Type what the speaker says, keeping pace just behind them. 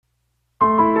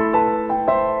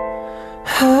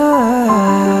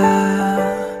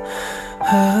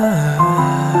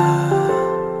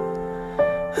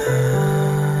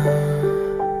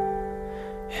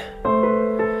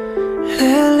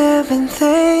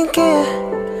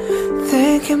drinking,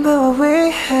 thinking about what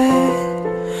we had.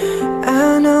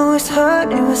 I know it's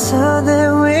hard, it was all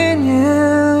that we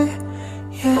knew.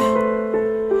 Yeah.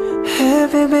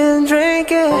 Have you been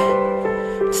drinking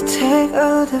to take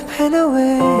all the pain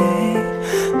away?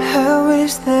 I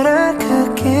wish that I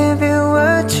could give you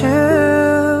what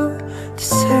you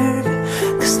deserve,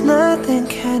 'cause nothing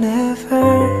can ever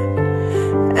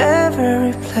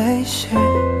replace you.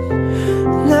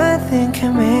 Nothing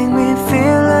can make me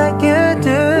feel like you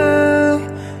do.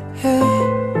 Yeah.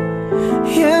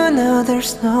 You know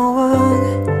there's no one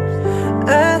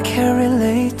I can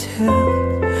relate to,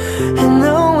 and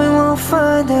no one will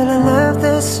find that a love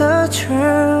that's so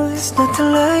true. There's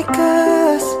nothing like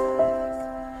us,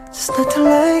 there's nothing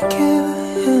like you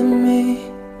and me,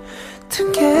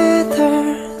 together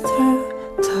through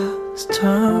the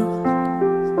storm.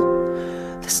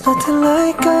 There's nothing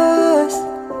like us,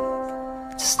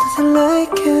 there's nothing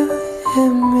like you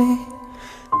and me,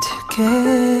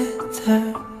 together.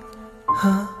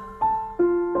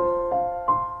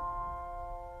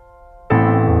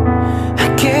 I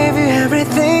gave you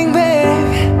everything,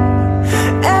 babe,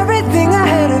 everything I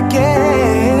had to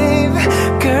give.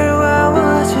 Girl, why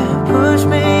would you push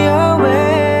me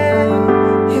away?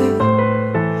 Yeah.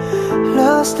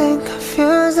 Lost and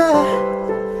confused,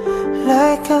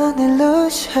 like an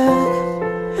illusion.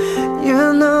 You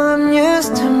know I'm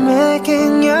used to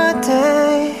making your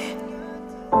day,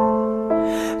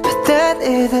 but that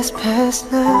it is past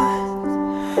now.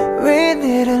 We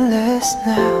didn't last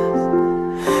now.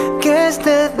 Guess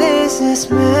that this is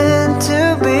meant to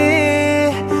be.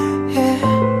 Yeah.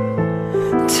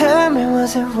 Tell me,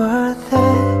 was it worth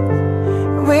it?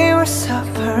 We were so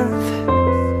perfect,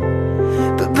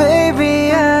 but baby,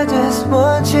 I just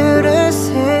want you to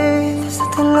see there's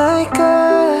nothing like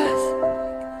us,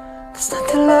 there's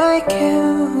nothing like you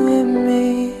and me,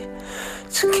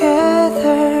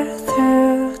 together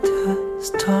through the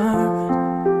storm.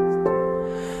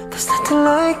 There's nothing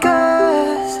like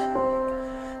us,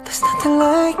 there's nothing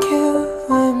like you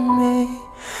and me,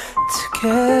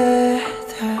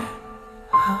 together.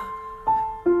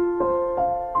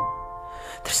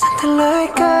 There's nothing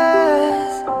like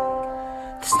us,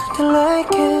 there's nothing like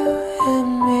you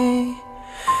and me,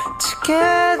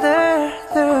 together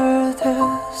through the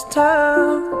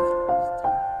storm.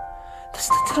 There's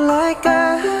nothing like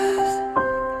us,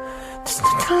 there's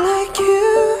nothing like you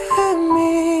and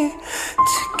me,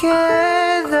 together.